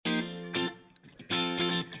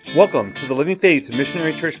Welcome to the Living Faith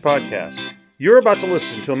Missionary Church podcast. You're about to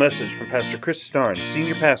listen to a message from Pastor Chris Starn,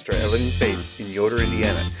 Senior Pastor at Living Faith in Yoder,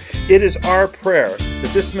 Indiana. It is our prayer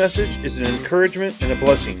that this message is an encouragement and a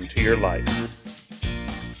blessing to your life.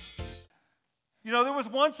 You know, there was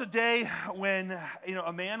once a day when,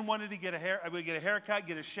 a man wanted to get a haircut,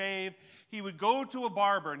 get a shave. He would go to a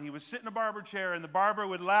barber, and he would sit in a barber chair, and the barber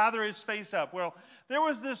would lather his face up. Well, there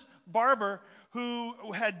was this barber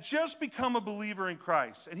who had just become a believer in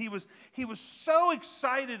Christ, and he was so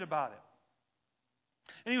excited about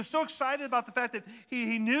it. And he was so excited about the fact that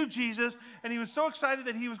he knew Jesus, and he was so excited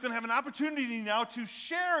that he was going to have an opportunity now to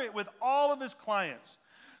share it with all of his clients.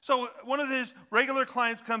 So one of his regular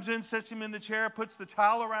clients comes in, sits him in the chair, puts the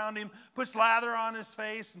towel around him, puts lather on his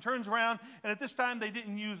face, and turns around. And at this time, they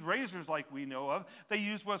didn't use razors like we know of. They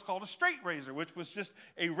used what's called a straight razor, which was just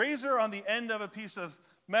a razor on the end of a piece of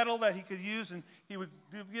metal that he could use, and he would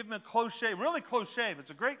give him a close shave, really close shave. It's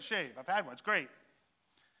a great shave. I've had one. It's great.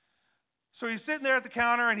 So he's sitting there at the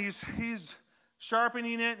counter, and he's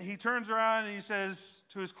sharpening it. And he turns around, and he says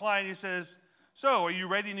to his client, he says, "So, are you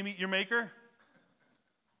ready to meet your maker?"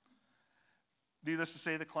 Needless to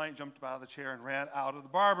say, the client jumped out of the chair and ran out of the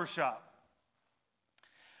barber shop.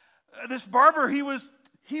 This barber, he was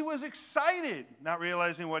excited, not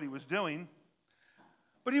realizing what he was doing,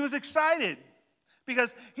 but he was excited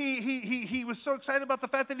because he was so excited about the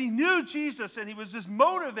fact that he knew Jesus, and he was just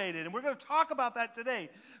motivated. And we're going to talk about that today.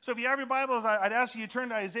 So if you have your Bibles, I'd ask you to turn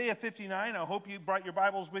to Isaiah 59. I hope you brought your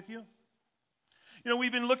Bibles with you. You know,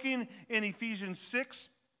 we've been looking in Ephesians 6.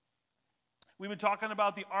 We've been talking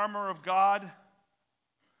about the armor of God,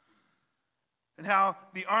 and how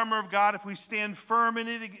the armor of God, if we stand firm in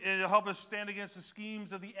it, it'll help us stand against the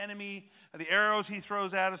schemes of the enemy, the arrows he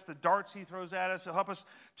throws at us, the darts he throws at us. It'll help us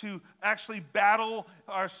to actually battle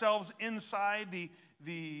ourselves inside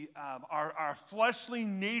our fleshly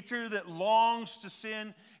nature that longs to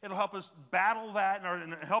sin. It'll help us battle that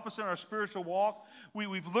and help us in our spiritual walk.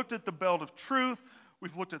 We've looked at the belt of truth.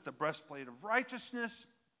 We've looked at the breastplate of righteousness.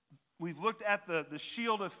 We've looked at the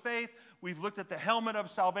shield of faith. We've looked at the helmet of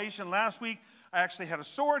salvation. Last week, I actually had a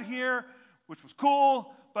sword here, which was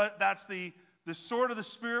cool, but that's the sword of the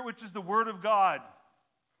Spirit, which is the Word of God.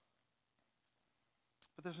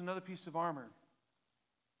 But there's another piece of armor.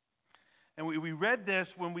 And we read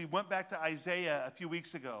this when we went back to Isaiah a few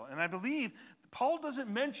weeks ago. And I believe Paul doesn't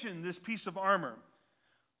mention this piece of armor,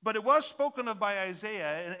 but it was spoken of by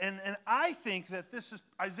Isaiah. And I think that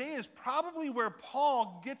Isaiah is probably where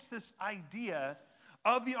Paul gets this idea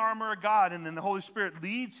of the armor of God, and then the Holy Spirit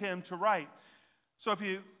leads him to write. So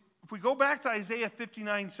if we go back to Isaiah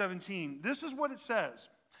 59:17, this is what it says.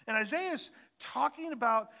 And Isaiah is talking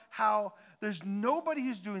about how there's nobody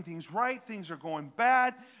who's doing things right, things are going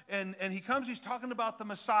bad, and he's talking about the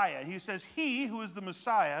Messiah. He says, "He who is the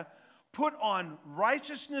Messiah put on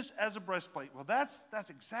righteousness as a breastplate." Well, that's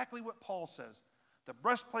exactly what Paul says. The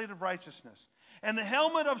breastplate of righteousness. And the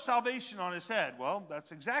helmet of salvation on his head. Well,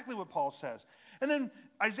 that's exactly what Paul says. And then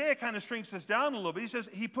Isaiah kind of shrinks this down a little bit. He says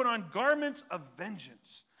he put on garments of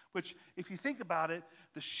vengeance. Which, if you think about it,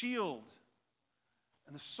 the shield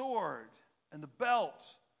and the sword and the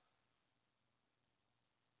belt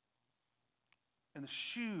and the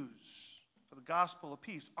shoes for the gospel of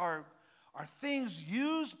peace are things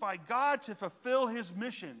used by God to fulfill his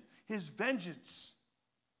mission, his vengeance.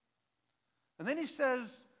 And then he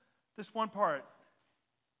says this one part.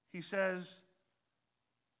 He says,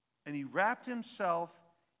 "And he wrapped himself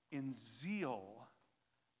in zeal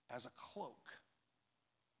as a cloak."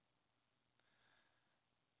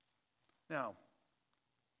 Now,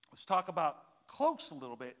 let's talk about cloaks a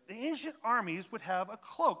little bit. The ancient armies would have a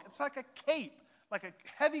cloak. It's like a cape, like a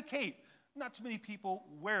heavy cape. Not too many people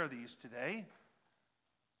wear these today.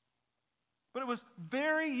 But it was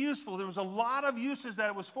very useful. There was a lot of uses that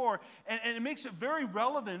it was for. And it makes it very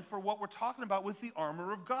relevant for what we're talking about with the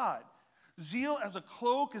armor of God. Zeal as a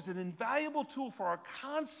cloak is an invaluable tool for our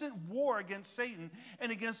constant war against Satan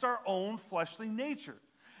and against our own fleshly nature.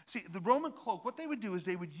 See, the Roman cloak, what they would do is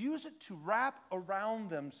they would use it to wrap around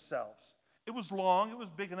themselves. It was long, it was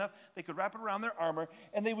big enough, they could wrap it around their armor,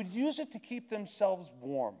 and they would use it to keep themselves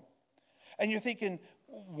warm. And you're thinking,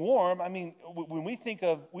 warm? I mean, when we think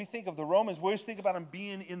of the Romans, we always think about them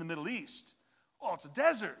being in the Middle East. Oh, it's a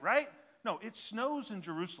desert, right? No, it snows in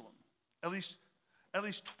Jerusalem. At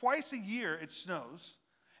least twice a year it snows,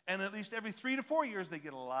 and at least every 3 to 4 years they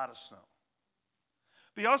get a lot of snow.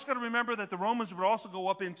 But you also got to remember that the Romans would also go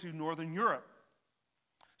up into northern Europe.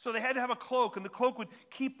 So they had to have a cloak, and the cloak would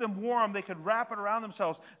keep them warm. They could wrap it around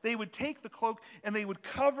themselves. They would take the cloak and they would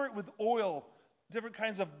cover it with oil, different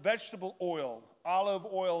kinds of vegetable oil, olive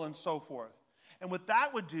oil, and so forth. And what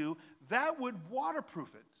that would do, that would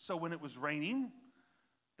waterproof it. So when it was raining,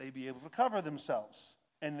 they'd be able to cover themselves.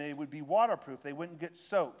 And they would be waterproof. They wouldn't get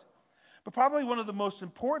soaked. But probably one of the most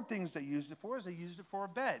important things they used it for is they used it for a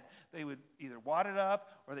bed. They would either wad it up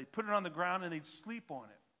or they'd put it on the ground and they'd sleep on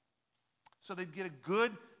it. So they'd get a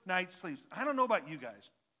good night's sleep. I don't know about you guys.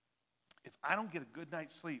 If I don't get a good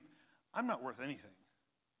night's sleep, I'm not worth anything.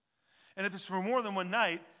 And if it's for more than one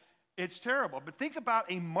night, it's terrible. But think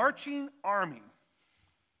about a marching army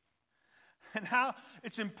and how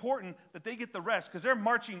it's important that they get the rest because they're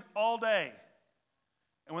marching all day.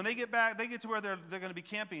 And when they get back, they get to where they're going to be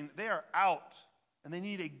camping, they are out. And they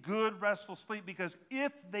need a good restful sleep because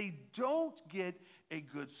if they don't get a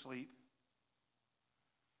good sleep,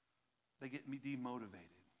 they get demotivated.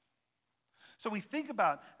 So we think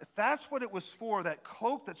about if that's what it was for, that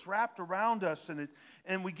cloak that's wrapped around us,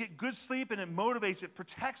 and we get good sleep and it motivates, it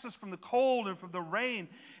protects us from the cold and from the rain.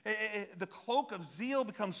 The cloak of zeal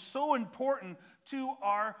becomes so important to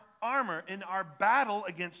our armor in our battle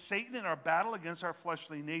against Satan and our battle against our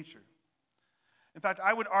fleshly nature. In fact,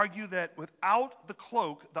 I would argue that without the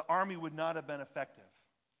cloak, the army would not have been effective.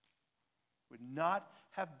 Would not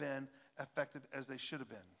have been effective as they should have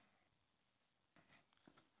been.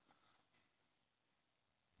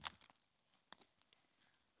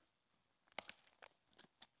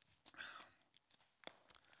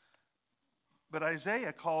 But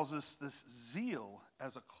Isaiah calls this zeal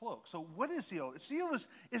as a cloak. So what is zeal? Zeal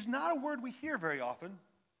is not a word we hear very often.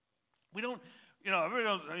 We don't,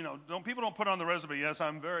 people don't put on the resume, yes,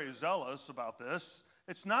 I'm very zealous about this.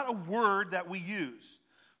 It's not a word that we use.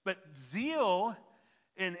 But zeal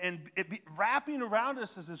and wrapping around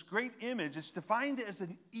us as this great image, it's defined as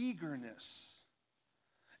an eagerness.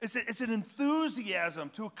 It's an enthusiasm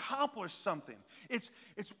to accomplish something.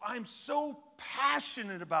 I'm so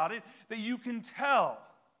passionate about it that you can tell.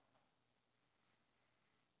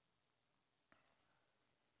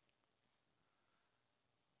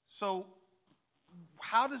 So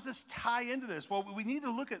how does this tie into this? Well, we need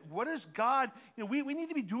to look at what is God, we need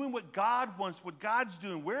to be doing what God wants, what God's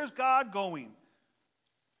doing. Where's God going?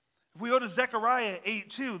 If we go to Zechariah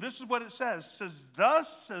 8:2, this is what it says. It says,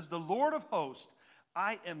 "Thus says the Lord of hosts,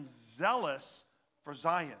 I am zealous for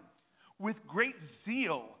Zion. With great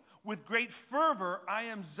zeal, with great fervor, I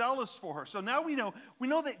am zealous for her." So now we know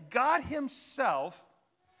that God himself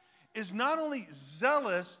is not only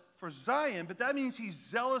zealous for Zion, but that means he's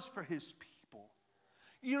zealous for his people.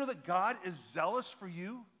 You know that God is zealous for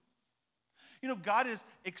you? You know, God is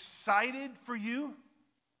excited for you.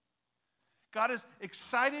 God is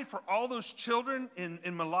excited for all those children in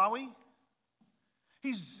Malawi.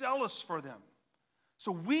 He's zealous for them.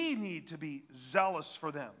 So we need to be zealous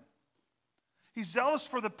for them. He's zealous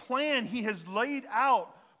for the plan he has laid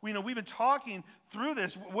out. We've been talking through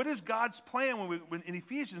this. What is God's plan when in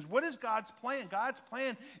Ephesians? What is God's plan? God's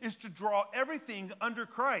plan is to draw everything under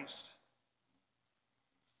Christ.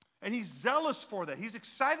 And he's zealous for that. He's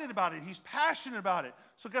excited about it. He's passionate about it.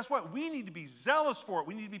 So guess what? We need to be zealous for it.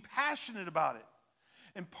 We need to be passionate about it.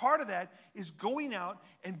 And part of that is going out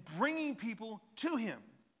and bringing people to him.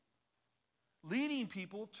 Leading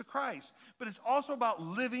people to Christ. But it's also about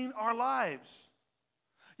living our lives.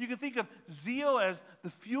 You can think of zeal as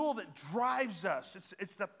the fuel that drives us.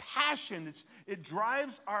 It's the passion. It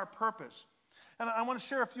drives our purpose. And I want to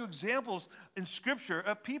share a few examples in Scripture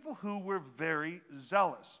of people who were very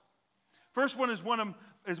zealous. First one is one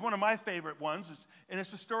of my favorite ones, and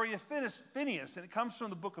it's the story of Phineas, and it comes from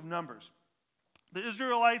the book of Numbers. The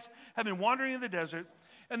Israelites have been wandering in the desert,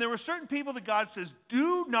 and there were certain people that God says,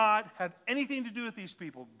 do not have anything to do with these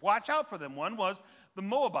people. Watch out for them. One was the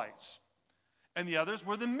Moabites, and the others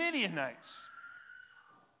were the Midianites.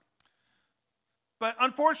 But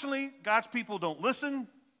unfortunately, God's people don't listen,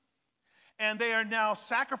 and they are now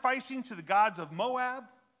sacrificing to the gods of Moab.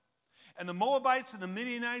 And the Moabites and the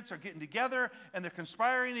Midianites are getting together, and they're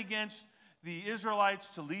conspiring against the Israelites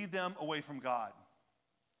to lead them away from God.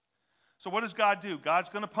 So what does God do? God's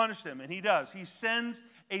going to punish them, and he does. He sends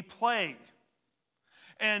a plague.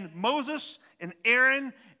 And Moses and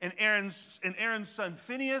Aaron and Aaron's son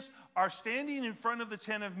Phineas are standing in front of the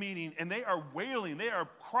tent of meeting, and they are wailing. They are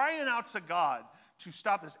crying out to God to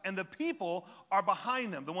stop this. And the people are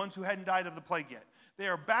behind them, the ones who hadn't died of the plague yet. They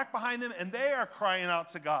are back behind them, and they are crying out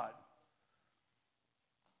to God.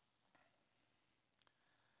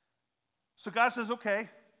 So God says, okay,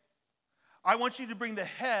 I want you to bring the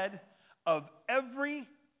head of every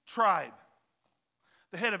tribe,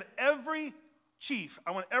 the head of every chief.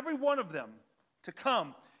 I want every one of them to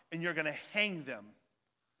come, and you're going to hang them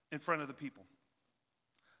in front of the people.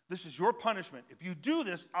 This is your punishment. If you do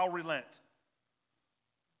this, I'll relent.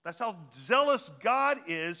 That's how zealous God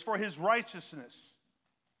is for his righteousness.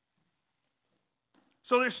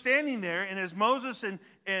 So they're standing there, and as Moses and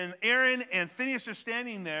Aaron and Phinehas are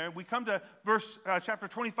standing there, we come to chapter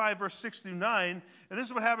 25, verse 6 through 9, and this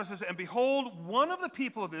is what happens. It says, "And behold, one of the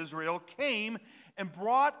people of Israel came and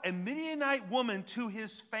brought a Midianite woman to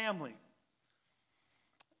his family."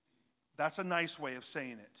 That's a nice way of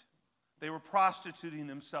saying it. They were prostituting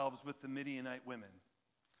themselves with the Midianite women.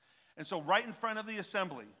 And so right in front of the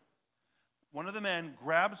assembly, one of the men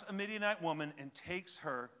grabs a Midianite woman and takes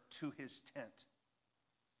her to his tent.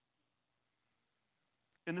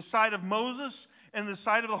 In the sight of Moses and the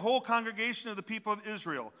sight of the whole congregation of the people of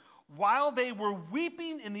Israel, while they were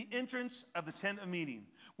weeping in the entrance of the tent of meeting.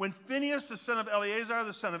 When Phinehas, the son of Eleazar,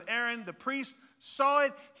 the son of Aaron, the priest, saw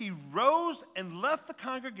it, he rose and left the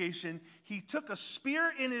congregation. He took a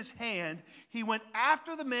spear in his hand. He went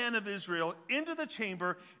after the man of Israel into the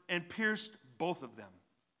chamber and pierced both of them.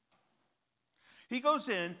 He goes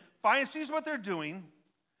in, sees what they're doing,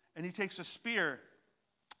 and he takes a spear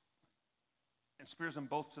and spears them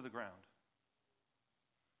both to the ground.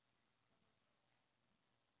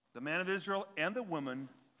 The man of Israel and the woman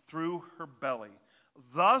through her belly.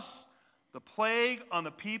 Thus, the plague on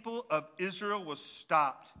the people of Israel was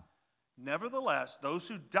stopped. Nevertheless, those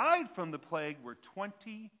who died from the plague were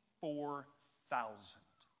 24,000.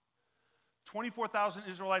 24,000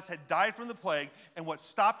 Israelites had died from the plague, and what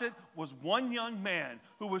stopped it was one young man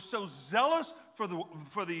who was so zealous for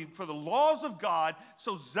the laws of God,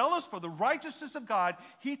 so zealous for the righteousness of God,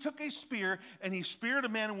 he took a spear and he speared a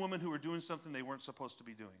man and woman who were doing something they weren't supposed to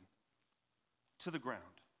be doing to the ground.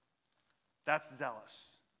 That's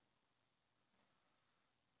zealous.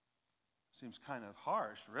 Seems kind of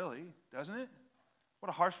harsh, really, doesn't it? What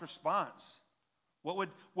a harsh response. What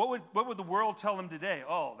would the world tell him today?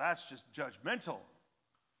 Oh, that's just judgmental.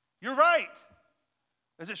 You're right,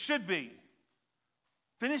 as it should be.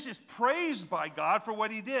 Phinehas is praised by God for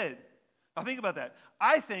what he did. Now think about that.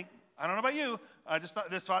 I don't know about you, I just thought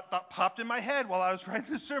this thought popped in my head while I was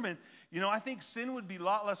writing this sermon. I think sin would be a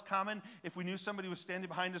lot less common if we knew somebody was standing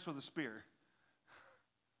behind us with a spear.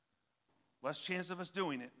 Less chance of us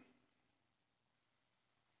doing it.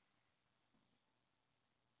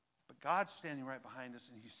 But God's standing right behind us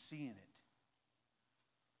and he's seeing it.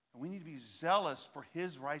 And we need to be zealous for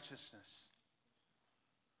his righteousness.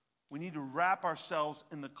 We need to wrap ourselves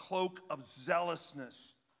in the cloak of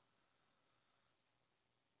zealousness.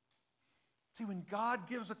 See, when God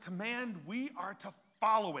gives a command, we are to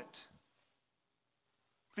follow it.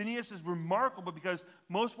 Phinehas is remarkable because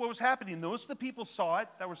most of what was happening, most of the people saw it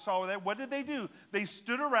that were there. What did they do? They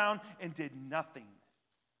stood around and did nothing.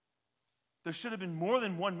 There should have been more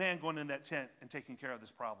than one man going in that tent and taking care of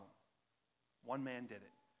this problem. One man did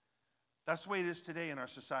it. That's the way it is today in our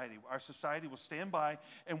society. Our society will stand by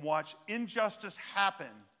and watch injustice happen.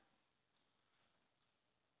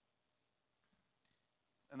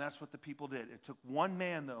 And that's what the people did. It took one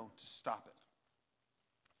man, though, to stop it.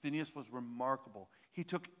 Phinehas was remarkable. He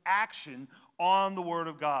took action on the Word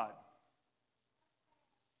of God.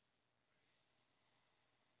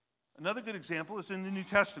 Another good example is in the New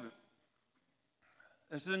Testament.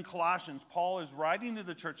 This is in Colossians. Paul is writing to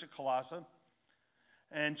the church at Colossae.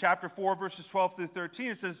 And chapter 4, verses 12 through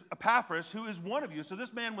 13, it says, Epaphras, who is one of you. So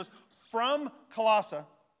this man was from Colossae.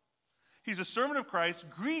 He's a servant of Christ,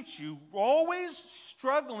 greets you, always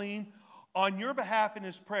struggling on your behalf in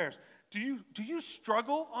his prayers. Do you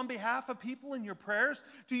struggle on behalf of people in your prayers?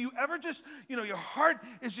 Do you ever just, your heart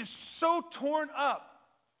is just so torn up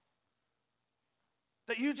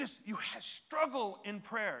that you struggle in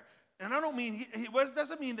prayer? And I don't mean,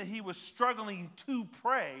 doesn't mean that he was struggling to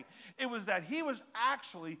pray. It was that he was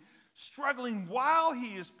actually struggling while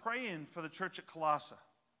he is praying for the church at Colossae.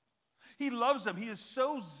 He loves them. He is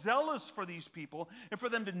so zealous for these people and for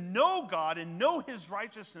them to know God and know his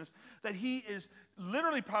righteousness that he is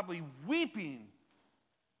literally probably weeping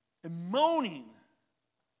and moaning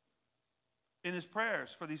in his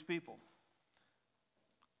prayers for these people.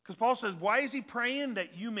 Because Paul says, why is he praying?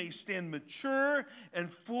 That you may stand mature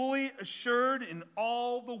and fully assured in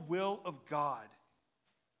all the will of God.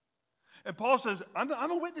 And Paul says, I'm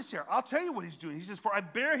a witness here. I'll tell you what he's doing. He says, for I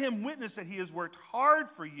bear him witness that he has worked hard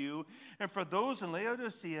for you and for those in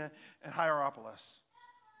Laodicea and Hierapolis.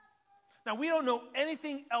 Now, we don't know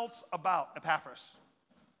anything else about Epaphras.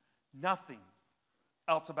 Nothing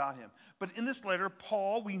else about him. But in this letter,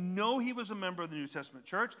 Paul, we know he was a member of the New Testament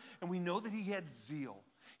church, and we know that he had zeal.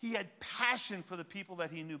 He had passion for the people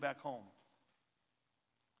that he knew back home.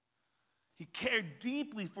 He cared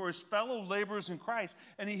deeply for his fellow laborers in Christ,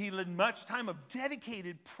 and he led much time of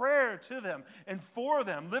dedicated prayer to them and for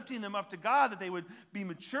them, lifting them up to God that they would be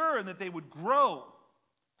mature and that they would grow.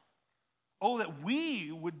 Oh, that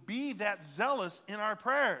we would be that zealous in our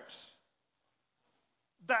prayers.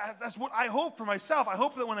 That's what I hope for myself. I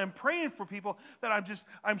hope that when I'm praying for people, that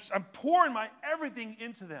I'm pouring my everything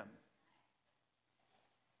into them.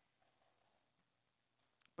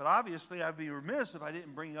 But obviously, I'd be remiss if I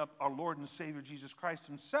didn't bring up our Lord and Savior Jesus Christ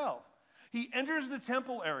himself. He enters the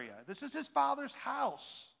temple area. This is his Father's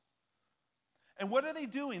house. And what are they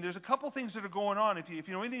doing? There's a couple things that are going on. If you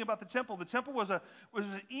know anything about the temple was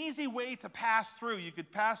an easy way to pass through. You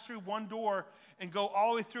could pass through one door and go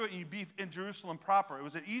all the way through it, and you'd be in Jerusalem proper. It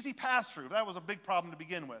was an easy pass through. That was a big problem to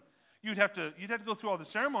begin with. You'd have to go through all the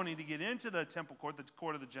ceremony to get into the temple court, the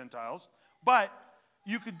court of the Gentiles, but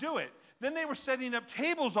you could do it. Then they were setting up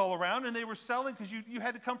tables all around, and they were selling, because you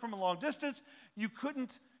had to come from a long distance. You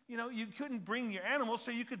couldn't bring your animals,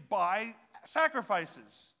 so you could buy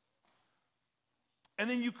sacrifices. And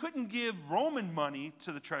then you couldn't give Roman money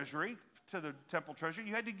to the treasury, to the temple treasury.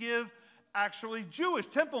 You had to give actually Jewish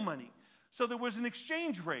temple money. So there was an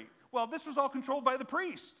exchange rate. Well, this was all controlled by the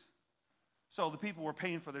priest. So the people were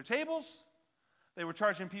paying for their tables. They were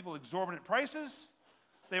charging people exorbitant prices.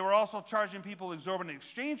 They were also charging people exorbitant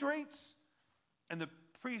exchange rates. And the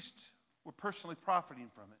priests were personally profiting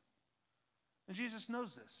from it. And Jesus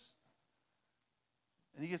knows this.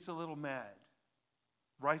 And he gets a little mad.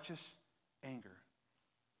 Righteous anger.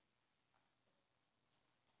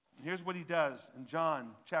 And here's what he does in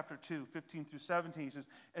John chapter 2, 15 through 17. He says,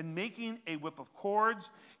 and making a whip of cords,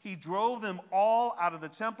 he drove them all out of the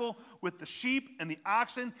temple with the sheep and the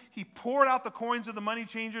oxen. He poured out the coins of the money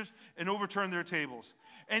changers and overturned their tables.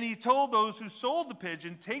 And he told those who sold the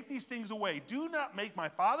pigeon, take these things away. Do not make my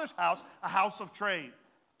Father's house a house of trade.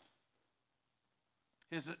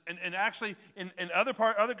 And actually, in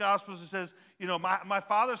other Gospels, it says, my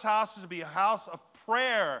Father's house is to be a house of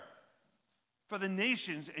prayer for the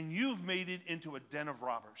nations, and you've made it into a den of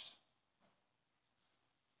robbers.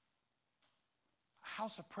 A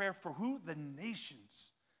house of prayer for who? The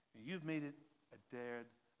nations. And you've made it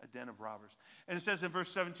a den of robbers. And it says in verse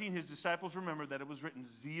 17, his disciples remembered that it was written,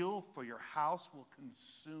 zeal for your house will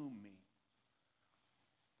consume me.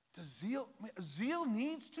 Zeal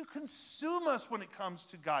needs to consume us when it comes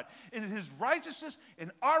to God. And in his righteousness,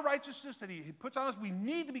 in our righteousness that he puts on us, we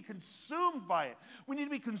need to be consumed by it. We need to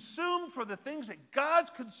be consumed for the things that God's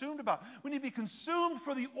consumed about. We need to be consumed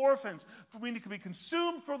for the orphans. We need to be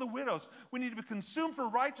consumed for the widows. We need to be consumed for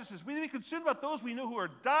righteousness. We need to be consumed about those we know who are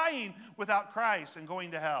dying without Christ and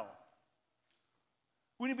going to hell.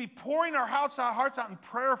 We need to be pouring our hearts out in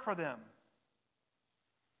prayer for them.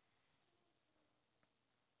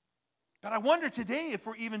 But I wonder today if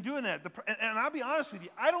we're even doing that. And I'll be honest with you,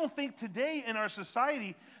 I don't think today in our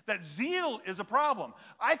society that zeal is a problem.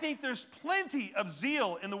 I think there's plenty of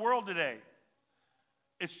zeal in the world today.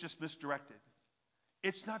 It's just misdirected.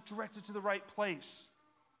 It's not directed to the right place.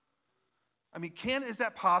 I mean, is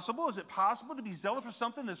that possible? Is it possible to be zealous for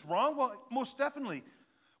something that's wrong? Well, most definitely.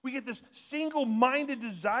 We get this single-minded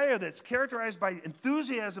desire that's characterized by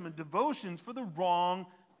enthusiasm and devotions for the wrong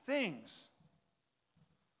things.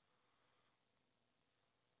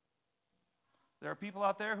 There are people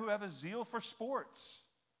out there who have a zeal for sports.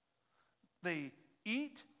 They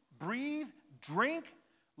eat, breathe, drink,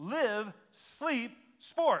 live, sleep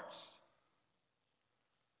sports.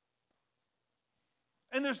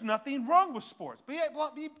 And there's nothing wrong with sports.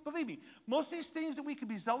 Believe me, most of these things that we could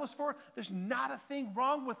be zealous for, there's not a thing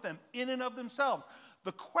wrong with them in and of themselves.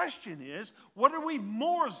 The question is, what are we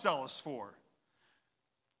more zealous for?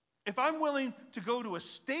 If I'm willing to go to a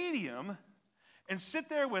stadium and sit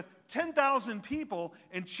there with 10,000 people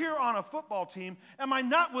and cheer on a football team, am I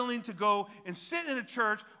not willing to go and sit in a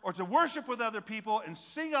church or to worship with other people and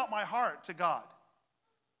sing out my heart to God?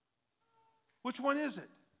 Which one is it?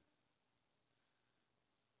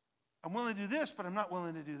 I'm willing to do this, but I'm not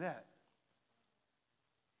willing to do that.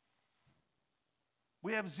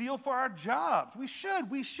 We have zeal for our jobs.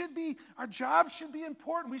 Our jobs should be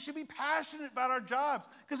important. We should be passionate about our jobs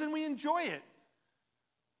because then we enjoy it.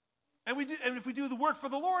 And if we do the work for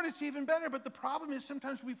the Lord, it's even better. But the problem is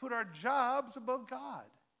sometimes we put our jobs above God.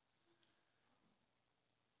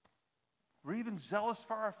 We're even zealous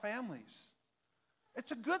for our families.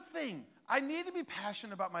 It's a good thing. I need to be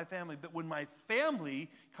passionate about my family. But when my family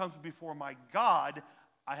comes before my God,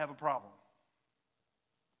 I have a problem.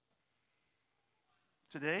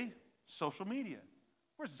 Today, social media.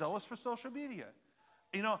 We're zealous for social media.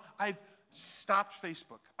 I've stopped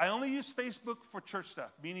Facebook. I only use Facebook for church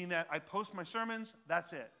stuff, meaning that I post my sermons,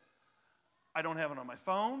 that's it. I don't have it on my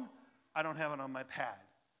phone. I don't have it on my pad.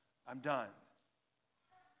 I'm done.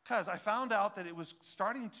 Because I found out that it was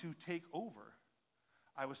starting to take over.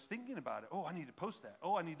 I was thinking about it. Oh, I need to post that.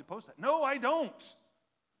 Oh, I need to post that. No, I don't.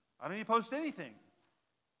 I don't need to post anything.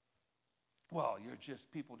 Well,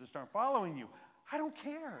 people just aren't following you. I don't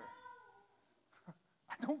care.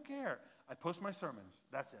 I don't care. I post my sermons.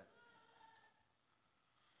 That's it.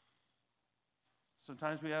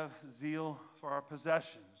 Sometimes we have zeal for our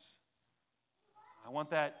possessions. I want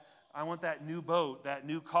that new boat, that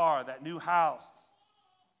new car, that new house.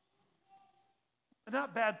 They're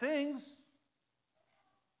not bad things.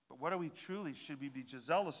 But what should we be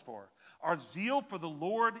zealous for? Our zeal for the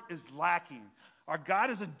Lord is lacking. Our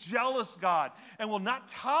God is a jealous God and will not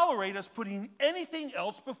tolerate us putting anything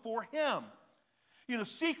else before Him.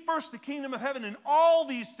 Seek first the kingdom of heaven, and all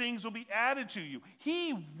these things will be added to you.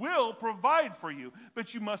 He will provide for you,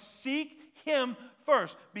 but you must seek Him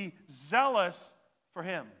first. Be zealous for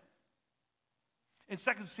Him. In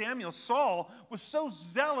 2 Samuel, Saul was so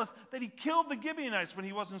zealous that he killed the Gibeonites when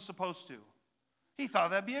he wasn't supposed to. He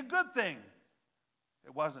thought that'd be a good thing.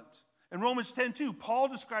 It wasn't. In Romans 10:2, Paul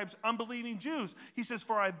describes unbelieving Jews. He says,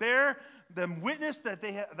 "For I bear them witness that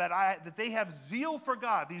they have zeal for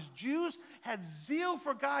God." These Jews had zeal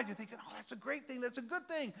for God. You're thinking, "Oh, that's a great thing. That's a good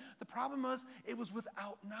thing." The problem was, it was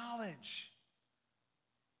without knowledge.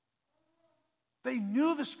 They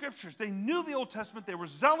knew the Scriptures. They knew the Old Testament. They were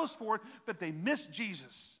zealous for it, but they missed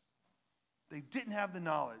Jesus. They didn't have the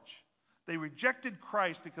knowledge. They rejected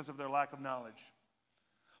Christ because of their lack of knowledge.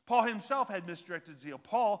 Paul himself had misdirected zeal.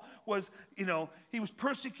 Paul was, he was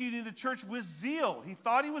persecuting the church with zeal. He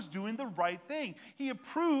thought he was doing the right thing. He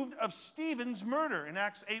approved of Stephen's murder in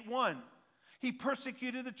Acts 8:1. He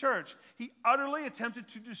persecuted the church. He utterly attempted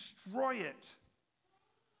to destroy it.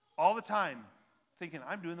 All the time, thinking,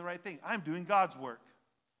 I'm doing the right thing. I'm doing God's work.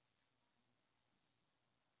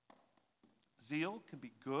 Zeal can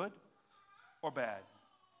be good or bad,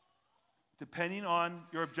 depending on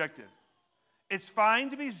your objective. It's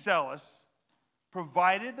fine to be zealous,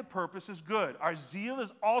 provided the purpose is good. Our zeal is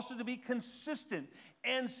also to be consistent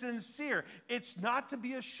and sincere. It's not to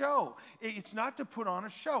be a show. It's not to put on a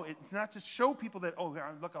show. It's not to show people that, oh,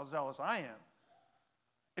 look how zealous I am.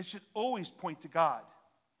 It should always point to God.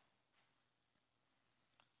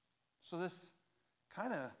 So this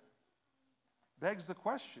kind of begs the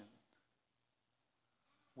question,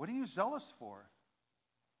 what are you zealous for?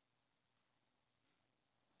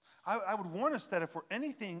 I would warn us that if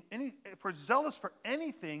we're zealous for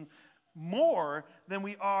anything more than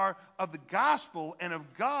we are of the gospel and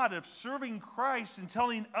of God, of serving Christ and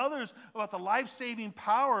telling others about the life-saving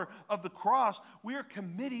power of the cross, we are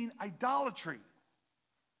committing idolatry.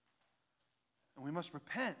 And we must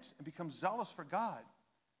repent and become zealous for God.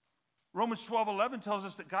 Romans 12:11 tells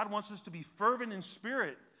us that God wants us to be fervent in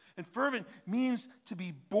spirit. And fervent means to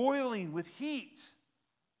be boiling with heat.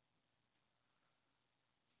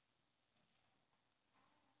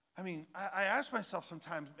 I ask myself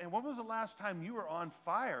sometimes, man, when was the last time you were on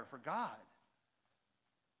fire for God?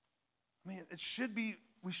 We should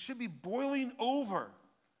be boiling over.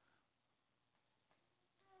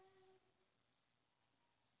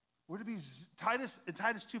 We're to be, Titus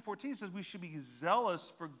 2:14 says we should be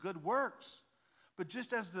zealous for good works. But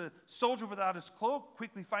just as the soldier without his cloak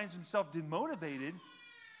quickly finds himself demotivated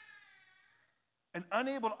and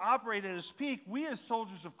unable to operate at his peak, we as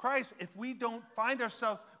soldiers of Christ, if we don't find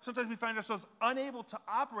ourselves, sometimes we find ourselves unable to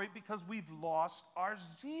operate because we've lost our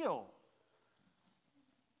zeal.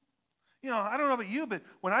 I don't know about you, but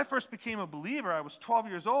when I first became a believer, I was 12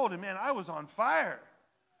 years old, and man, I was on fire.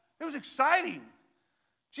 It was exciting.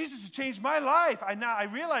 Jesus has changed my life. I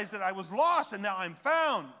realized that I was lost, and now I'm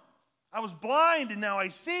found. I was blind, and now I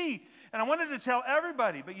see. And I wanted to tell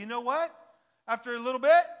everybody, but you know what? After a little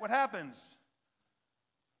bit, what happens?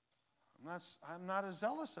 I'm not as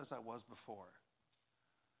zealous as I was before.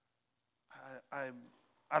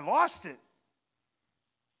 I lost it.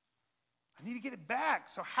 I need to get it back.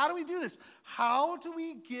 So how do we do this? How do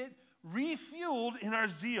we get refueled in our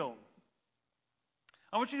zeal?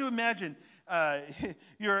 I want you to imagine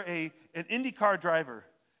you're an IndyCar driver,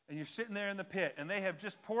 and you're sitting there in the pit, and they have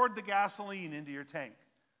just poured the gasoline into your tank.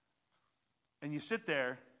 And you sit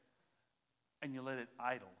there, and you let it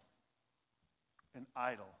idle, and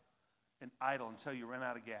idle, and idle until you run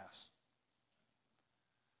out of gas.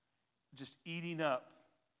 Just eating up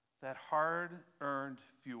that hard-earned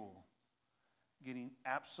fuel, getting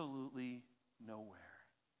absolutely nowhere.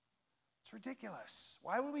 It's ridiculous.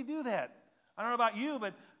 Why would we do that? I don't know about you,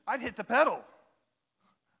 but I'd hit the pedal.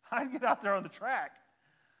 I'd get out there on the track.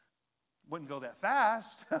 wouldn't go that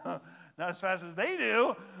fast. Not as fast as they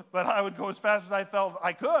do, but I would go as fast as I felt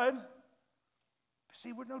I could. But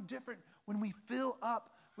see, we're no different when we fill up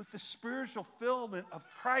with the spiritual fulfillment of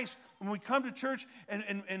Christ. When we come to church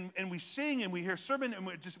and we sing and we hear sermon and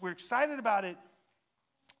we're excited about it,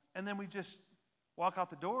 and then we just walk out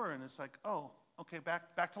the door and it's like, oh, okay,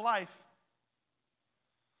 back to life.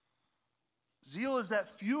 Zeal is that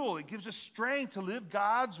fuel. It gives us strength to live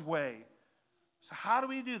God's way. So how do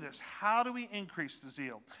we do this? How do we increase the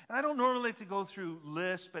zeal? And I don't normally like to go through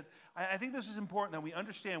lists, but I think this is important that we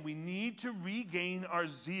understand we need to regain our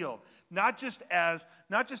zeal. Not just as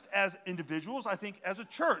individuals, I think as a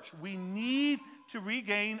church, we need to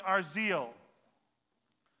regain our zeal.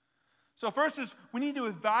 So first is we need to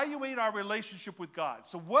evaluate our relationship with God.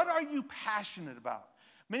 So what are you passionate about?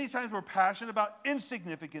 Many times we're passionate about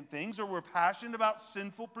insignificant things, or we're passionate about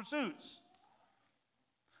sinful pursuits.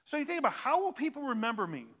 So you think about, how will people remember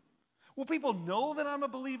me? Will people know that I'm a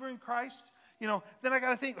believer in Christ? Then I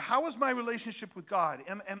got to think, how is my relationship with God?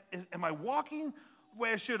 Am I walking the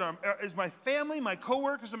way I should? Is my family, my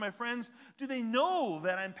coworkers, and my friends, do they know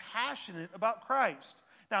that I'm passionate about Christ?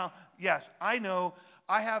 Now, yes, I know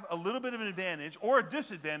I have a little bit of an advantage, or a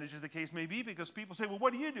disadvantage as the case may be, because people say, well,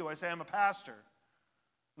 what do? I say, I'm a pastor.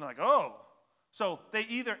 And they're like, oh. So they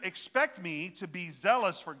either expect me to be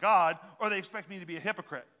zealous for God, or they expect me to be a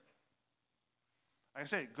hypocrite. Like I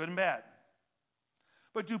say, good and bad.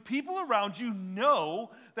 But do people around you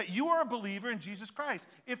know that you are a believer in Jesus Christ?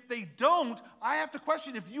 If they don't, I have to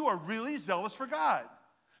question if you are really zealous for God,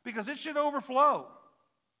 because it should overflow.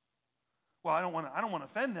 Well, I don't want to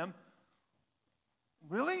offend them.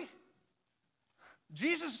 Really?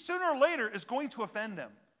 Jesus, sooner or later, is going to offend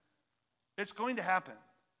them. It's going to happen.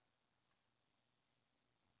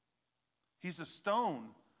 He's a stone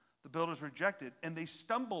the builders rejected, and they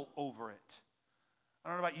stumble over it. I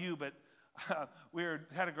don't know about you, but we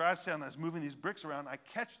had a garage sale and I was moving these bricks around. I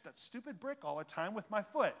catch that stupid brick all the time with my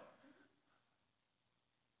foot.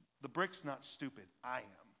 The brick's not stupid. I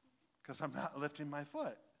am, because I'm not lifting my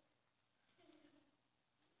foot.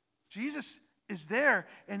 Jesus is there,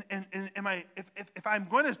 and if I'm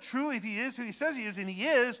going to truly, if he is who he says he is, and he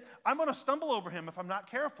is, I'm going to stumble over him if I'm not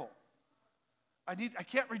careful. I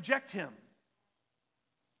can't reject him.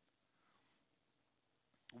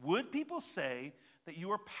 Would people say that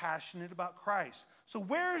you are passionate about Christ? So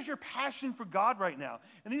where is your passion for God right now?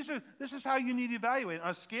 And this is how you need to evaluate it. On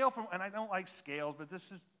a scale from, and I don't like scales, but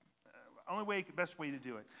this is the best way to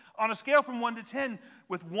do it. On a scale from 1 to 10,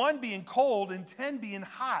 with 1 being cold and 10 being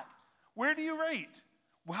hot, where do you rate?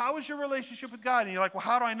 Well, how is your relationship with God? And you're like, well,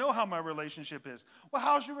 how do I know how my relationship is? Well,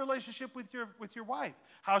 how's your relationship with your wife?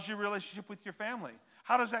 How's your relationship with your family?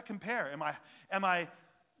 How does that compare? Am I?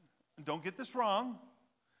 Don't get this wrong.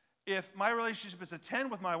 If my relationship is a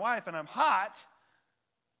 10 with my wife and I'm hot,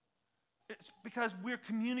 it's because we're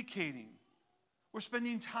communicating. We're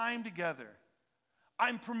spending time together.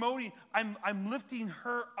 I'm promoting, I'm lifting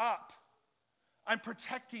her up. I'm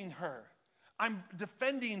protecting her. I'm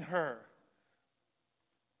defending her.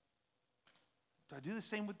 Do I do the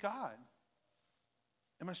same with God?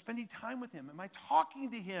 Am I spending time with him? Am I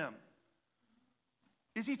talking to him?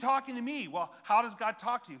 Is he talking to me? Well, how does God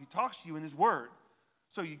talk to you? He talks to you in his word.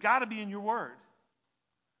 So you got to be in your word.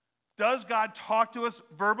 Does God talk to us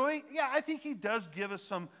verbally? Yeah, I think he does give us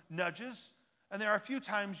some nudges. And there are a few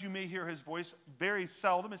times you may hear his voice, very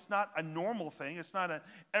seldom. It's not a normal thing. It's not an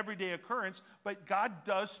everyday occurrence. But God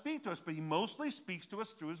does speak to us. But he mostly speaks to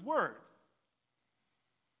us through his word.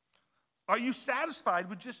 Are you satisfied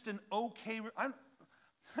with just an okay...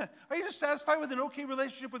 Are you just satisfied with an okay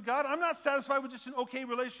relationship with God? I'm not satisfied with just an okay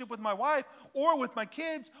relationship with my wife, or with my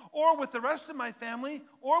kids, or with the rest of my family,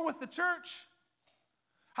 or with the church.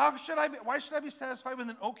 Why should I be satisfied with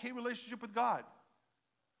an okay relationship with God?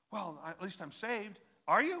 Well, at least I'm saved.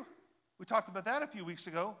 Are you? We talked about that a few weeks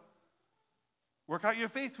ago. Work out your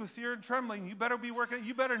faith with fear and trembling. You better be working.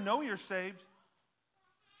 You better know you're saved.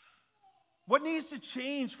 What needs to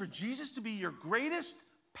change for Jesus to be your greatest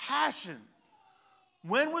passion?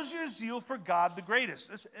 When was your zeal for God the greatest?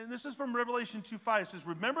 This is from Revelation 2:5. It says,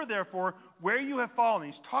 remember therefore where you have fallen.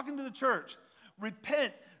 He's talking to the church.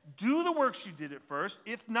 Repent. Do the works you did at first.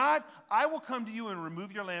 If not, I will come to you and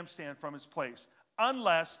remove your lampstand from its place,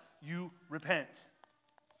 unless you repent.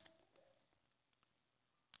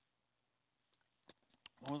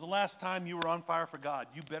 When was the last time you were on fire for God?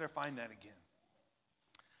 You better find that again.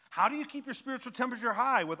 How do you keep your spiritual temperature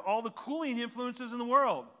high with all the cooling influences in the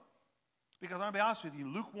world? Because I'm going to be honest with you,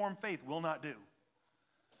 lukewarm faith will not do.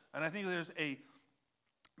 And I think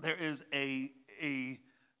there is a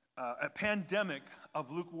pandemic of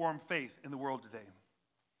lukewarm faith in the world today.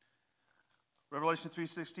 Revelation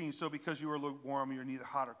 3:16, so because you are lukewarm, you're neither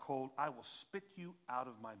hot or cold, I will spit you out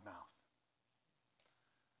of my mouth.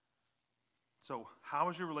 So how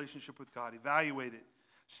is your relationship with God? Evaluate it.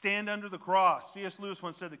 Stand under the cross. C.S. Lewis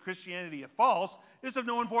once said that Christianity, if false, is of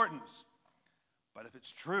no importance. But if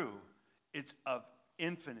it's true, it's of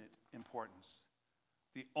infinite importance.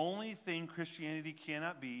 The only thing Christianity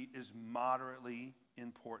cannot be is moderately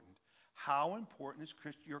important. How important is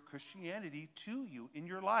your Christianity to you in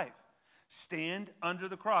your life? Stand under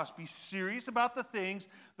the cross. Be serious about the things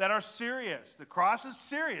that are serious. The cross is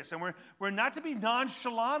serious, and we're not to be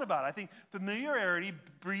nonchalant about it. I think familiarity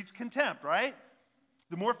breeds contempt, right?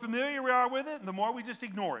 The more familiar we are with it, the more we just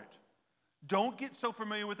ignore it. Don't get so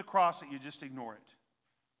familiar with the cross that you just ignore it.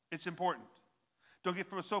 It's important. Don't get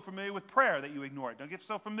so familiar with prayer that you ignore it. Don't get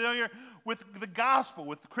so familiar with the gospel,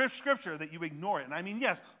 with the scripture, that you ignore it. And I mean,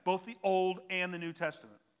 yes, both the Old and the New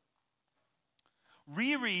Testament.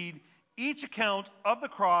 Reread each account of the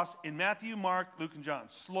cross in Matthew, Mark, Luke, and John,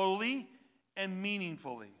 slowly and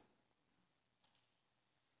meaningfully.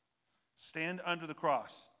 Stand under the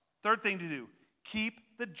cross. Third thing to do, keep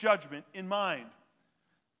the judgment in mind.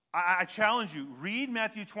 I challenge you, read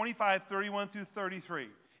Matthew 25, 31 through 33.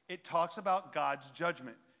 It talks about God's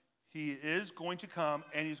judgment. He is going to come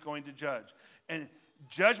and he's going to judge. And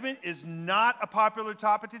judgment is not a popular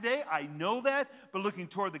topic today. I know that. But looking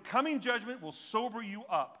toward the coming judgment will sober you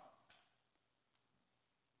up.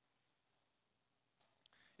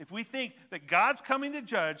 If we think that God's coming to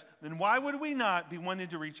judge, then why would we not be wanting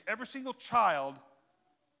to reach every single child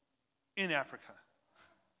in Africa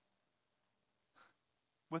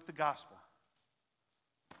with the gospel?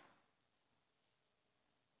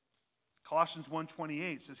 Colossians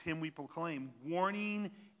 1:28 says, him we proclaim, warning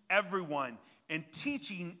everyone and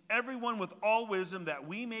teaching everyone with all wisdom, that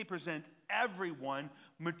we may present everyone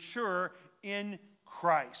mature in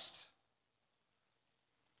Christ.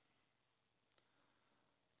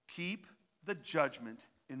 Keep the judgment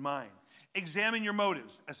in mind. Examine your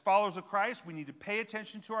motives. As followers of Christ, we need to pay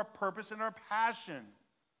attention to our purpose and our passion.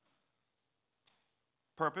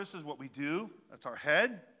 Purpose is what we do. That's our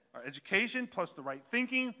head, our education, plus the right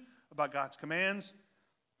thinking about God's commands.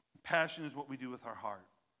 Passion is what we do with our heart.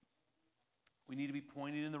 We need to be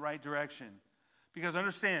pointed in the right direction. Because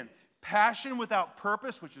understand, passion without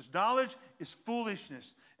purpose, which is knowledge, is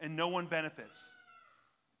foolishness, and no one benefits.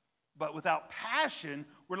 But without passion,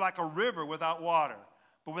 we're like a river without water.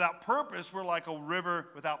 But without purpose, we're like a river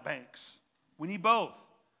without banks. We need both.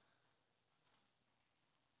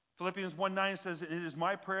 Philippians 1:9 says, it is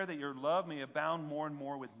my prayer that your love may abound more and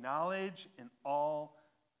more with knowledge and all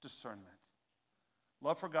discernment.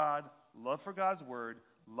 Love for God, love for God's word,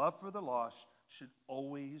 love for the lost should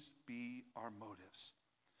always be our motives.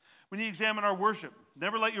 We need to examine our worship.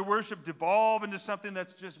 Never let your worship devolve into something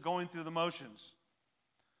that's just going through the motions.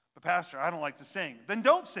 But Pastor, I don't like to sing. Then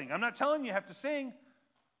don't sing. I'm not telling you have to sing.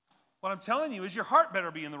 What I'm telling you is your heart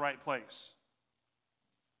better be in the right place.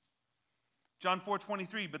 John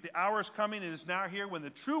 4:23, but the hour is coming and is now here when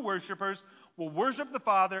the true worshipers will worship the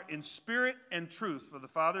Father in spirit and truth, for the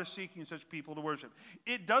Father is seeking such people to worship.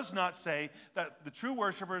 It does not say that the true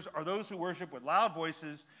worshipers are those who worship with loud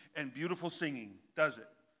voices and beautiful singing, does it?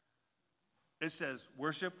 It says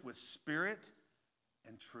worship with spirit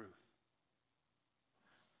and truth.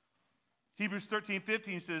 Hebrews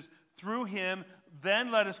 13:15 says, through him,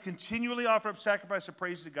 then let us continually offer up sacrifice of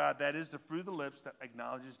praise to God. That is the fruit of the lips that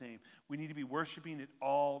acknowledge his name. We need to be worshiping at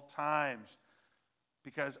all times.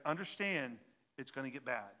 Because understand, it's going to get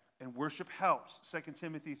bad. And worship helps. 2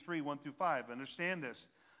 Timothy 3:1-5. Understand this.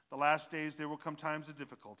 The last days there will come times of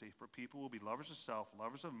difficulty, for people will be lovers of self,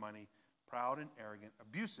 lovers of money, proud and arrogant,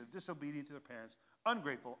 abusive, disobedient to their parents,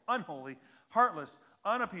 ungrateful, unholy, heartless,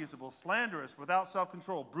 unappeasable, slanderous, without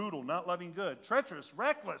self-control, brutal, not loving good, treacherous,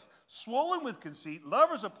 reckless, swollen with conceit,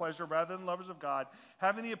 lovers of pleasure rather than lovers of God,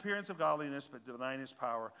 having the appearance of godliness but denying his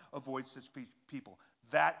power. Avoid such people.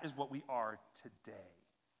 That is what we are today.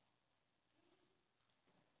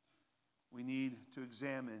 We need to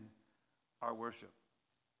examine our worship.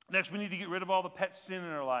 Next, we need to get rid of all the pet sin in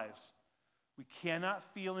our lives. We cannot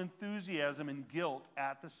feel enthusiasm and guilt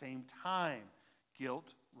at the same time.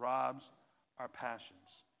 Guilt robs our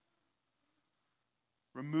passions.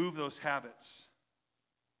 Remove those habits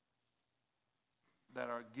that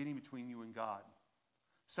are getting between you and God.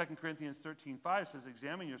 2 Corinthians 13:5 says,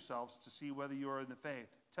 examine yourselves to see whether you are in the faith.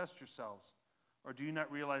 Test yourselves. Or do you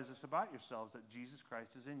not realize this about yourselves, that Jesus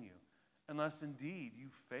Christ is in you? Unless indeed you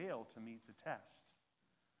fail to meet the test.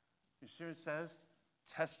 You see what it says?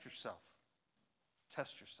 Test yourself.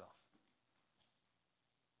 Test yourself.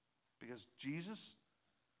 Because Jesus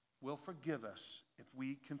will forgive us if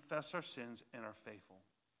we confess our sins and are faithful.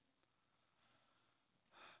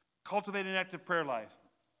 Cultivate an active prayer life.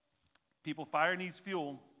 People, fire needs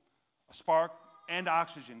fuel, a spark, and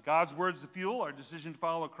oxygen. God's word is the fuel. Our decision to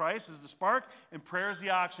follow Christ is the spark, and prayer is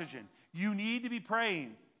the oxygen. You need to be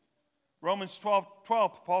praying. Romans 12,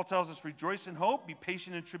 Paul tells us, rejoice in hope, be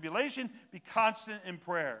patient in tribulation, be constant in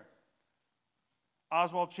prayer.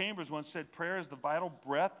 Oswald Chambers once said, prayer is the vital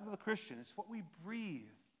breath of the Christian. It's what we breathe.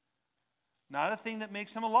 Not a thing that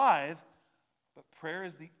makes him alive, but prayer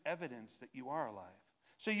is the evidence that you are alive.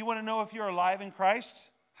 So you want to know if you're alive in Christ?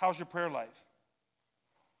 How's your prayer life?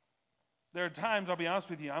 There are times, I'll be honest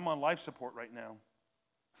with you, I'm on life support right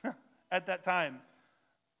now. At that time,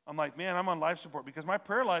 I'm like, man, I'm on life support because my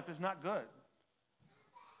prayer life is not good.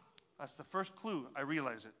 That's the first clue. I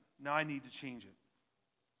realize it. Now I need to change it.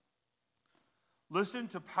 Listen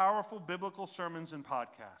to powerful biblical sermons and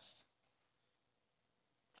podcasts.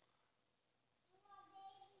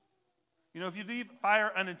 You know, if you leave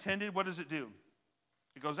fire unattended, what does it do?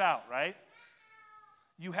 It goes out, right?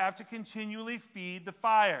 You have to continually feed the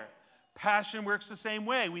fire. Passion works the same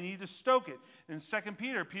way. We need to stoke it. In 2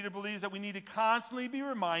 Peter, Peter believes that we need to constantly be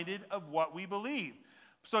reminded of what we believe.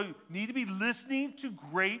 So you need to be listening to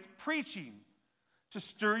great preaching to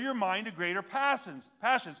stir your mind to greater passions.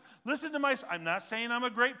 Listen to I'm not saying I'm a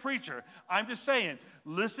great preacher. I'm just saying,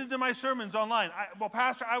 listen to my sermons online. Well,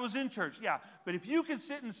 Pastor, I was in church. Yeah, but if you can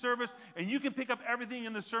sit in service and you can pick up everything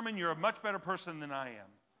in the sermon, you're a much better person than I am.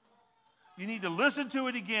 You need to listen to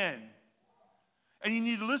it again. And you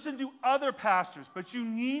need to listen to other pastors, but you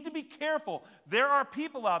need to be careful. There are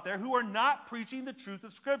people out there who are not preaching the truth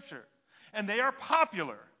of Scripture, and they are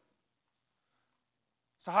popular.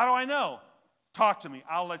 So how do I know? Talk to me.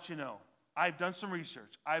 I'll let you know. I've done some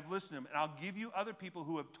research. I've listened to them, and I'll give you other people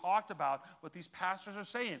who have talked about what these pastors are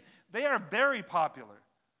saying. They are very popular,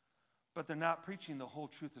 but they're not preaching the whole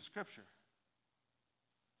truth of Scripture.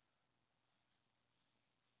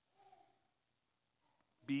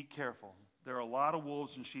 Be careful. There are a lot of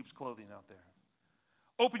wolves in sheep's clothing out there.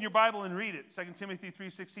 Open your Bible and read it. 2 Timothy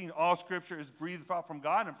 3:16. All Scripture is breathed out from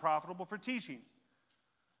God and profitable for teaching.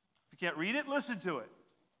 If you can't read it, listen to it.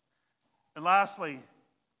 And lastly,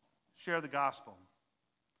 share the gospel.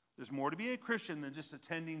 There's more to be a Christian than just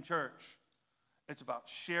attending church. It's about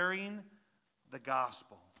sharing the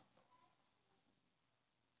gospel.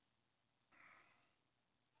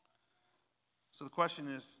 So the question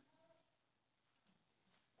is,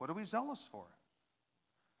 what are we zealous for?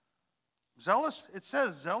 Zealous, it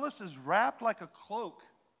says, zealous is wrapped like a cloak.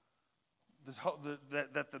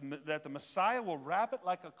 That the Messiah will wrap it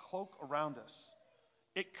like a cloak around us.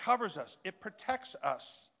 It covers us. It protects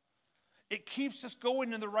us. It keeps us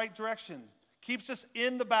going in the right direction. Keeps us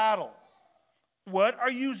in the battle. What are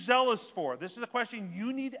you zealous for? This is a question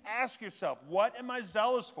you need to ask yourself. What am I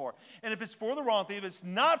zealous for? And if it's for the wrong thing, if it's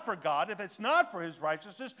not for God, if it's not for His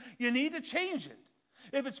righteousness, you need to change it.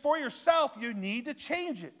 If it's for yourself, you need to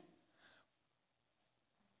change it.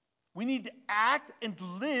 We need to act and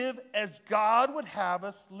live as God would have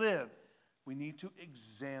us live. We need to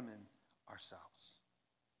examine ourselves.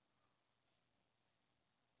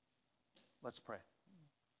 Let's pray.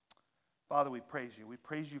 Father, we praise you. We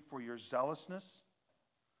praise you for your zealousness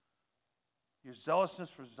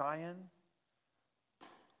for Zion.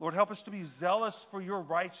 Lord, help us to be zealous for your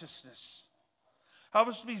righteousness. Help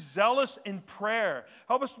us to be zealous in prayer.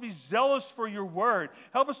 Help us to be zealous for your word.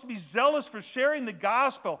 Help us to be zealous for sharing the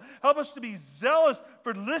gospel. Help us to be zealous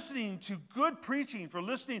for listening to good preaching, for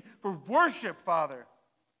listening for worship, Father.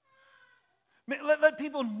 Let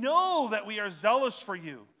people know that we are zealous for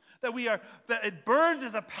you, that it burns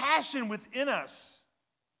as a passion within us.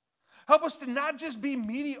 Help us to not just be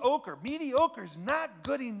mediocre. Mediocre is not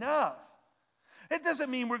good enough. It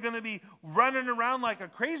doesn't mean we're going to be running around like a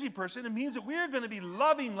crazy person. It means that we're going to be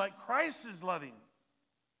loving like Christ is loving.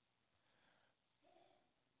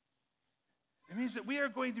 It means that we are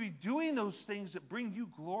going to be doing those things that bring you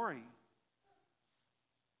glory.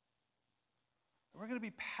 We're going to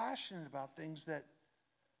be passionate about things that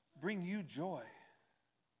bring you joy.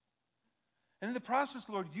 And in the process,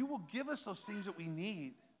 Lord, you will give us those things that we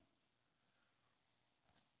need.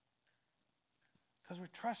 Because we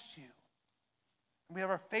trust you. And we have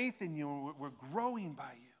our faith in you, and we're growing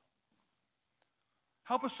by you.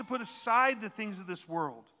 Help us to put aside the things of this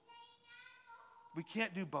world. We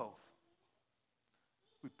can't do both.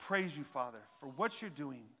 We praise you, Father, for what you're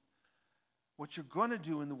doing, what you're going to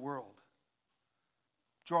do in the world,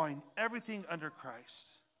 drawing everything under Christ.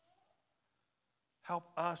 Help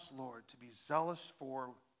us, Lord, to be zealous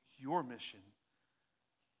for your mission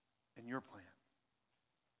and your plan.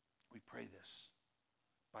 We pray this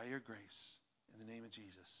by your grace. In the name of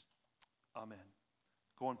Jesus. Amen.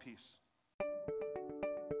 Go in peace.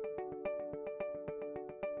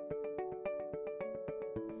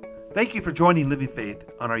 Thank you for joining Living Faith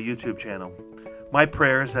on our YouTube channel. My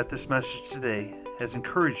prayer is that this message today has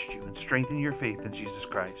encouraged you and strengthened your faith in Jesus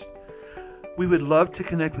Christ. We would love to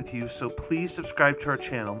connect with you, so please subscribe to our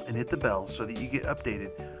channel and hit the bell so that you get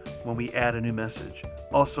updated when we add a new message.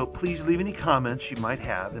 Also, please leave any comments you might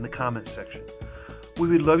have in the comments section. We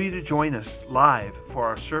would love you to join us live for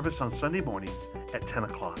our service on Sunday mornings at 10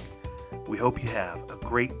 o'clock. We hope you have a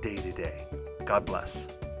great day today. God bless.